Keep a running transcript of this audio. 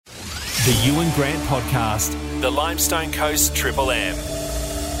The Ewan Grant Podcast, the Limestone Coast Triple M.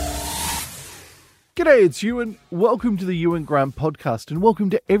 G'day, it's Ewan. Welcome to the Ewan Grant Podcast, and welcome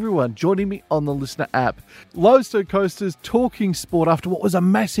to everyone joining me on the Listener app. Limestone Coasters talking sport after what was a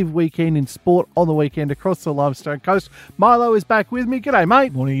massive weekend in sport on the weekend across the Limestone Coast. Milo is back with me. G'day,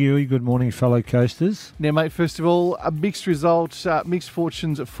 mate. Morning, Ewie. Good morning, fellow coasters. Now, mate, first of all, a mixed result, mixed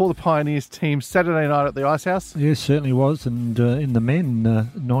fortunes for the Pioneers team Saturday night at the Icehouse. Yes, certainly was. And in the men,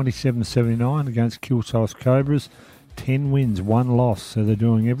 97-79 against Kilsyth Cobras. 10 wins, 1 loss, so they're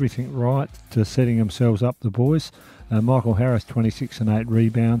doing everything right, setting themselves up, the boys. Michael Harris, 26 and 8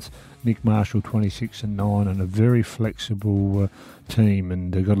 rebounds. Nick Marshall, 26 and 9, and a very flexible team.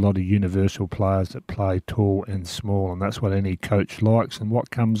 And they've got a lot of universal players that play tall and small, and that's what any coach likes. And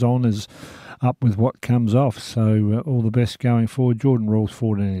what comes on is up with what comes off. So all the best going forward. Jordan Rawls,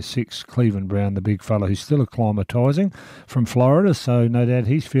 14 and 6. Cleveland Brown, the big fella, who's still acclimatising from Florida, so no doubt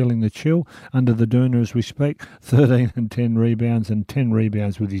he's feeling the chill under the doona as we speak. 13 and 10 rebounds, and 10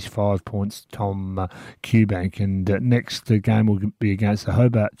 rebounds with his 5 points, Tom Cubank. And next game will be against the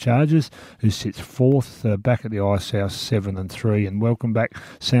Hobart Chargers, who sits fourth, back at the Icehouse, 7 and 3. And welcome back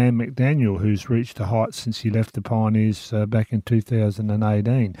Sam McDaniel, who's reached a height since he left the Pioneers back in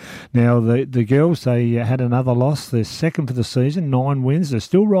 2018. Now, the girls, they had another loss. They're second for the season, 9 wins. They're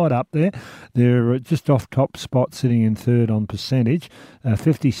still right up there. They're just off top spot, sitting in third on percentage.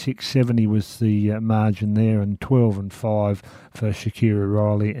 56-70 was the margin there, and 12 and 5 for Shakira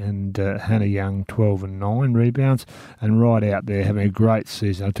Riley and Hannah Young, 12 and 9 rebounds. And right out there, having a great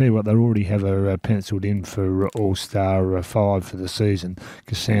season. I'll tell you what, they already have her penciled in for All-Star 5 for the season.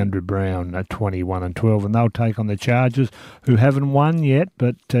 Cassandra Brown, 21 and 12. And they'll take on the Chargers, who haven't won yet,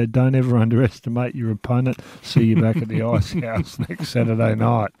 but don't ever underestimate your opponent. See you back at the Icehouse next Saturday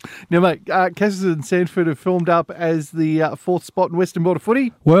night. Now, mate, Cassius and Sandford have filmed up as the fourth spot in Western Border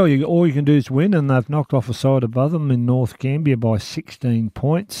footy. Well, all you can do is win, and they've knocked off a side above them in North Gambier by 16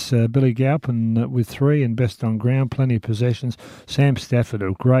 points. Billy Galpin with 3 and best on ground, plenty of possessions. Sam Stafford,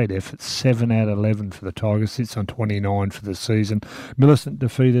 a great effort, 7 out of 11 for the Tigers, sits on 29 for the season. Millicent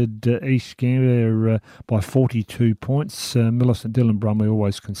defeated East Gambier by 42 points. Millicent, Dylan Brumley,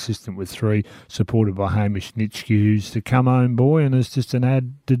 always consistent with 3, supported by Hamish Nitschke, who's the come-home boy and is just an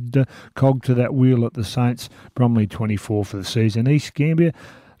added cog to that wheel at the Saints. Brumley, 24 for the season. East Gambier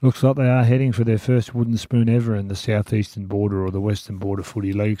looks like they are heading for their first wooden spoon ever in the Southeastern Border or the Western Border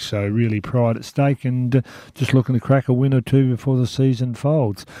Footy League, so really pride at stake and just looking to crack a win or two before the season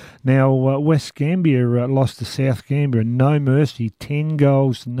folds. Now, West Gambier lost to South Gambier, no mercy, 10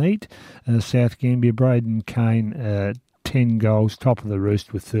 goals neat. South Gambier, Braden Kane, 10 goals, top of the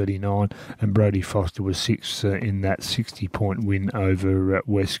roost with 39, and Brodie Foster was 6 in that 60-point win over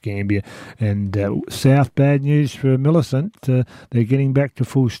West Gambier. And South, bad news for Millicent. They're getting back to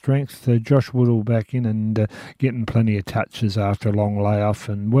full strength. Josh Woodall back in and getting plenty of touches after a long layoff.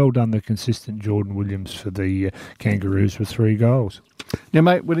 And well done, the consistent Jordan Williams for the Kangaroos with 3 goals. Now,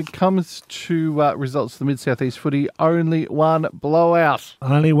 mate, when it comes to results for the Mid-South East footy, only one blowout.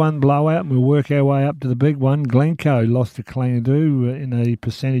 Only one blowout, and we'll work our way up to the big one. Glencoe lost to Clangadoo in a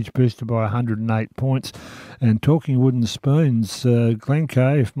percentage booster by 108 points. And talking wooden spoons,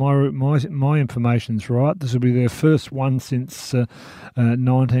 Glencoe, if my information's right, this will be their first one since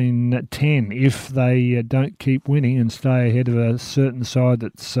 1910. If they don't keep winning and stay ahead of a certain side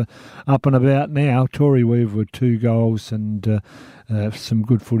that's up and about now, Tory Weaver with 2 goals and some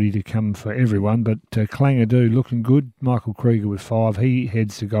good footy to come for everyone, but Clangadoo looking good. Michael Krieger with 5. He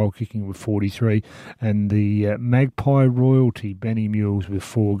heads the goal kicking with 43. And the Magpie Royalty, Benny Mules with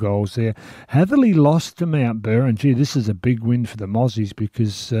 4 goals there. Hatherley lost to Mount Burren. Gee, this is a big win for the Mozzies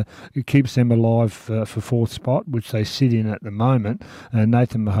because it keeps them alive for 4th spot, which they sit in at the moment.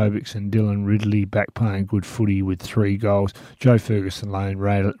 Nathan Mahovics and Dylan Ridley back playing good footy with 3 goals. Joe Ferguson Lane,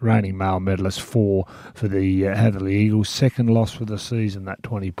 reigning male medalist, 4 for the Hatherley Eagles. Second loss for the season, that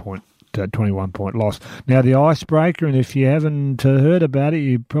 21-point loss. Now, the icebreaker, and if you haven't heard about it,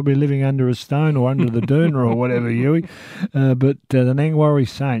 you're probably living under a stone or under the doona or whatever, Huey. But the Nangwarry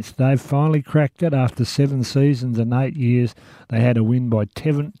Saints, they've finally cracked it after 7 seasons and 8 years. They had a win by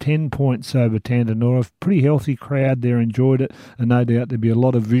 10 points over Tandanora. Pretty healthy crowd there, enjoyed it, and no doubt there'll be a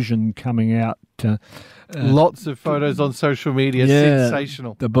lot of vision coming out Lots of photos on social media. Yeah,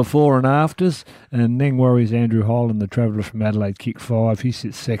 sensational. The before and afters. And Nang Warriors Andrew Hyland, the traveller from Adelaide, kicked 5. He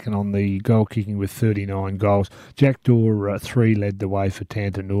sits second on the goal kicking with 39 goals. Jack Dorr, 3, led the way for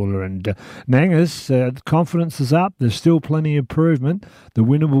Tantanoola. And Nangers, confidence is up. There's still plenty of improvement. The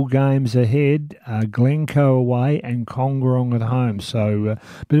winnable games ahead are Glencoe away and Conger at home. So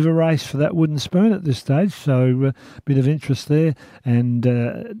a bit of a race for that wooden spoon at this stage. So a bit of interest there. And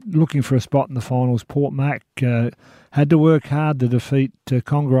looking for a spot in the finals, Port Mac had to work hard to defeat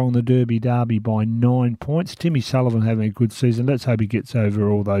Conger in the Derby by 9 points. Timmy Sullivan having a good season. Let's hope he gets over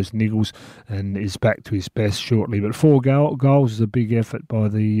all those niggles and is back to his best shortly. But 4 goals is a big effort by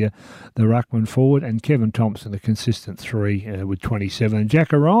the ruckman forward, and Kevin Thompson, a consistent 3 with 27. And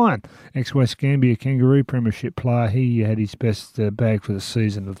Jack Orion, ex-West Gambia Kangaroo Premiership player, he had his best bag for the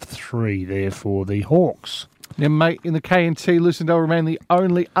season of 3 there for the Hawks. Now, mate, in the KNT, Lucindale remain the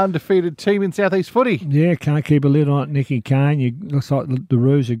only undefeated team in Southeast footy. Yeah, can't keep a lid on it, Nicky Kane. Looks like the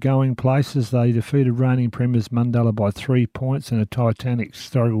Roos are going places. They defeated reigning premiers Mundella by 3 points in a titanic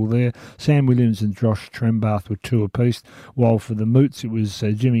struggle there. Sam Williams and Josh Trembath with 2 apiece, while for the Moots it was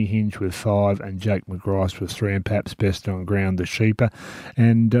Jimmy Hinge with 5 and Jake McGrice with 3, and perhaps best on ground the Sheeper.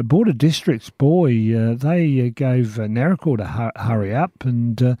 And Border Districts, they gave Narracoorte a hurry up,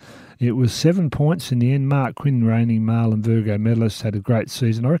 and it was 7 points in the end. Mark Quinn, reigning male and Virgo medalist, had a great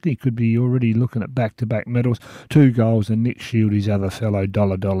season. I reckon he could be already looking at back-to-back medals. 2 goals, and Nick Shield, his other fellow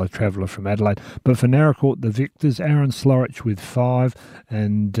dollar traveller from Adelaide. But for Narracoorte, the victors, Aaron Slorich with 5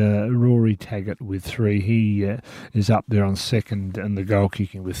 and Rory Taggart with 3. He is up there on second, and the goal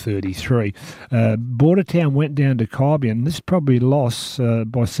kicking with 33. Bordertown went down to Kaiby, and this probably loss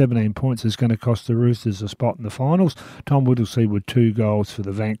by 17 points is going to cost the Roosters a spot in the finals. Tom Whittlesey with 2 goals for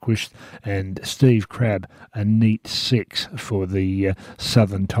the vanquished, and Steve Crabb a neat 6 for the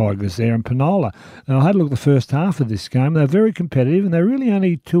Southern Tigers there. And Penola, I had a look at the first half of this game. They're very competitive, and they're really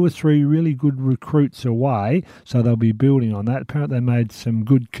only 2 or 3 really good recruits away, so they'll be building on that. Apparently they made some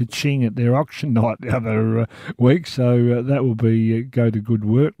good ka-ching at their auction night the other week, so that will be go to good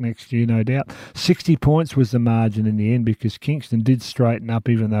work next year, no doubt. 60 points was the margin in the end, because Kingston did straighten up,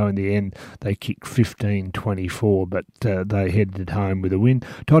 even though in the end they kicked 15-24, but they headed home with a win.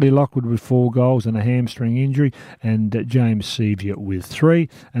 Toddy Lockwood with 4 goals and a hamstring injury, and James Sevier with 3.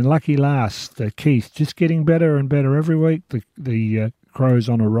 And lucky last, Keith, just getting better and better every week. The Crows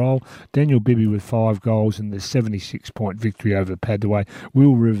on a roll. Daniel Bibby with 5 goals in the 76-point victory over Padua.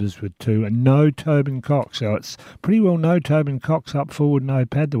 Will Rivers with 2, and no Tobin Cox. So it's pretty well no Tobin Cox up forward, no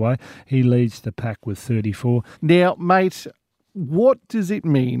Padua. He leads the pack with 34. Now, mate, what does it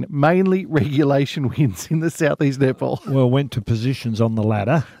mean, mainly regulation wins in the Southeast Netball? Well, went to positions on the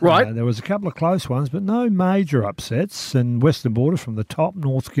ladder. Right. There was a couple of close ones, but no major upsets. And Western Border from the top,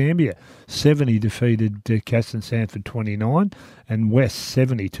 North Gambia 70 defeated Caston Sanford 29, and West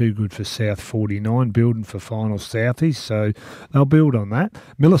 72 good for South 49, building for final Southies, so they'll build on that.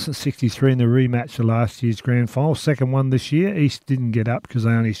 Millicent 63 in the rematch of last year's grand final, second one this year. East didn't get up because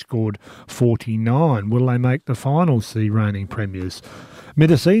they only scored 49. Will they make the finals, the reigning premiers?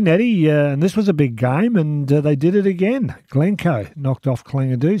 Middlesea, Nettie, and this was a big game, and they did it again. Glencoe knocked off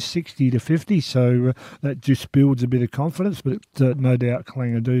Clangadoo 60-50, so that just builds a bit of confidence, but no doubt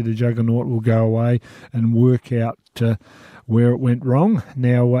Clangadoo, the juggernaut, will go away and work out where it went wrong.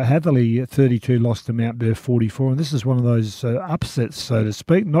 Now, Hatherley 32 lost to Mount Bear 44, and this is one of those upsets, so to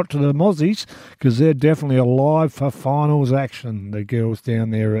speak, not to the Mozzies, because they're definitely alive for finals action, the girls down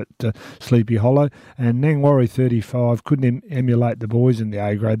there at Sleepy Hollow. And Nangwarry 35 couldn't emulate the boys in the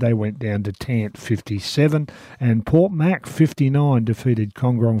A grade. They went down to Tant 57, and Port Mac 59 defeated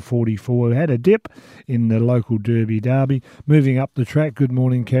Congrong 44. Had a dip in the local derby. Moving up the track, good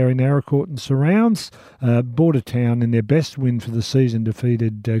morning, Carrie, Narracoorte and surrounds. Bordertown, in their best win for the season,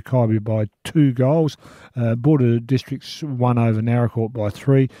 defeated Kaiby by 2 goals. Border Districts won over Narracoorte by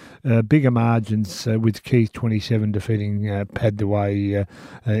 3. Bigger margins with Keith 27 defeating Padua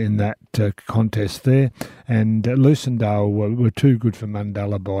in that contest there. And Lucindale were too good for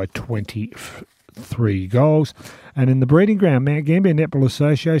Mundella by 23 goals. And in the breeding ground, Mount Gambier Netball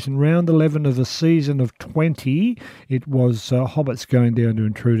Association, round 11 of the season of 20, it was Hobbits going down to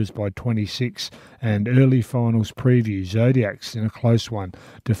Intruders by 26, and early finals preview, Zodiacs in a close one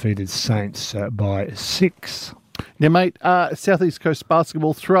defeated Saints by 6. Now, mate, Southeast Coast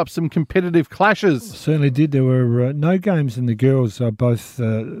Basketball threw up some competitive clashes. Certainly did. There were no games in the girls, both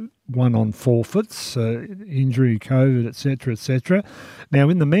one on forfeits, injury, COVID, etc., etc. Now,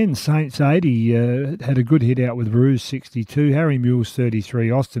 in the men, Saints 80 had a good hit out with Roos 62, Harry Mules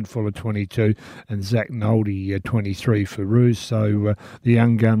 33, Austin Fuller 22, and Zach Noldy 23 for Roos. So the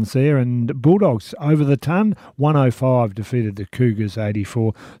young guns there. And Bulldogs over the ton, 105 defeated the Cougars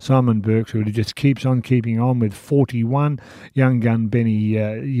 84. Simon Burks, who just keeps on keeping on with 41. Young gun Benny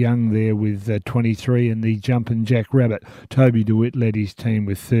Young there with 23, and the jumping Jack Rabbit, Toby DeWitt, led his team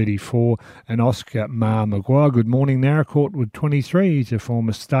with 34, and Oscar Maguire. Good morning, Naracoorte with 23. He's a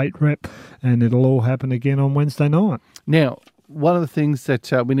former state rep, and it'll all happen again on Wednesday night. Now, one of the things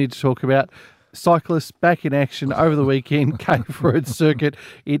that we need to talk about, cyclists back in action over the weekend, Cave Road Circuit.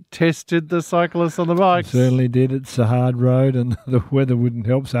 It tested the cyclists on the bikes. It certainly did. It's a hard road and the weather wouldn't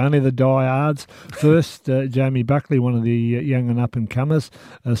help. So only the diehards. First, Jamie Buckley, one of the young and up-and-comers.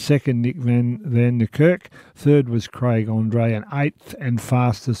 Second, Nick Van der Kerk. Third was Craig Andre. And eighth and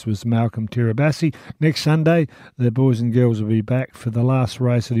fastest was Malcolm Tirabassi. Next Sunday, the boys and girls will be back for the last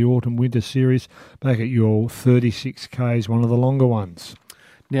race of the Autumn-Winter Series back at Youghal, 36 Ks, one of the longer ones.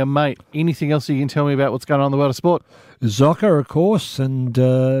 Now, mate, anything else you can tell me about what's going on in the world of sport? Zocker, of course, and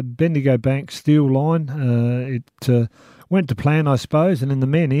Bendigo Bank Steel Line. It went to plan, I suppose, and in the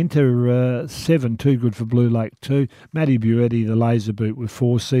men, Enter 7, too good for Blue Lake 2. Matty Buetti, the laser boot with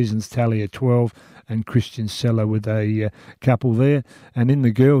 4 seasons, Talia 12, and Christian Seller with a couple there. And in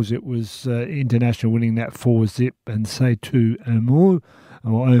the girls, it was International winning that 4-zip, and Say to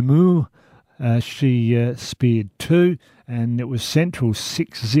Omu. She speared 2, and it was Central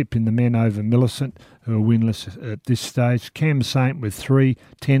 6-zip in the men over Millicent, who are winless at this stage. Cam Saint with 3,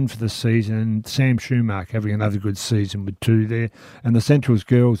 10 for the season, and Sam Schumacher having another good season with 2 there. And the Central's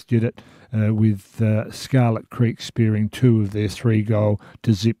girls did it with Scarlet Creek spearing 2 of their 3-goal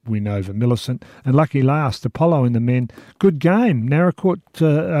to zip win over Millicent. And lucky last, Apollo in the men. Good game. Naracoorte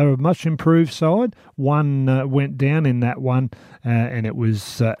are a much improved side. One went down in that one, and it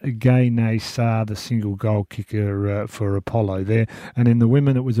was Gay Naysar, the single goal kicker for Apollo there. And in the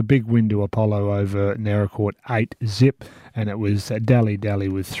women, it was a big win to Apollo over Naracoorte, 8-zip, and it was Dally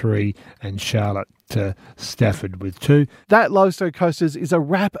with 3 and Charlotte Stafford with 2. That, Lowestone Coasters, is a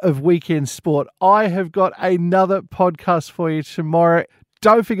wrap of weekend sport. I have got another podcast for you tomorrow.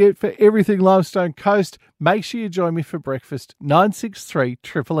 Don't forget, for everything Lowestone Coast, make sure you join me for breakfast, 963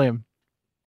 Triple M.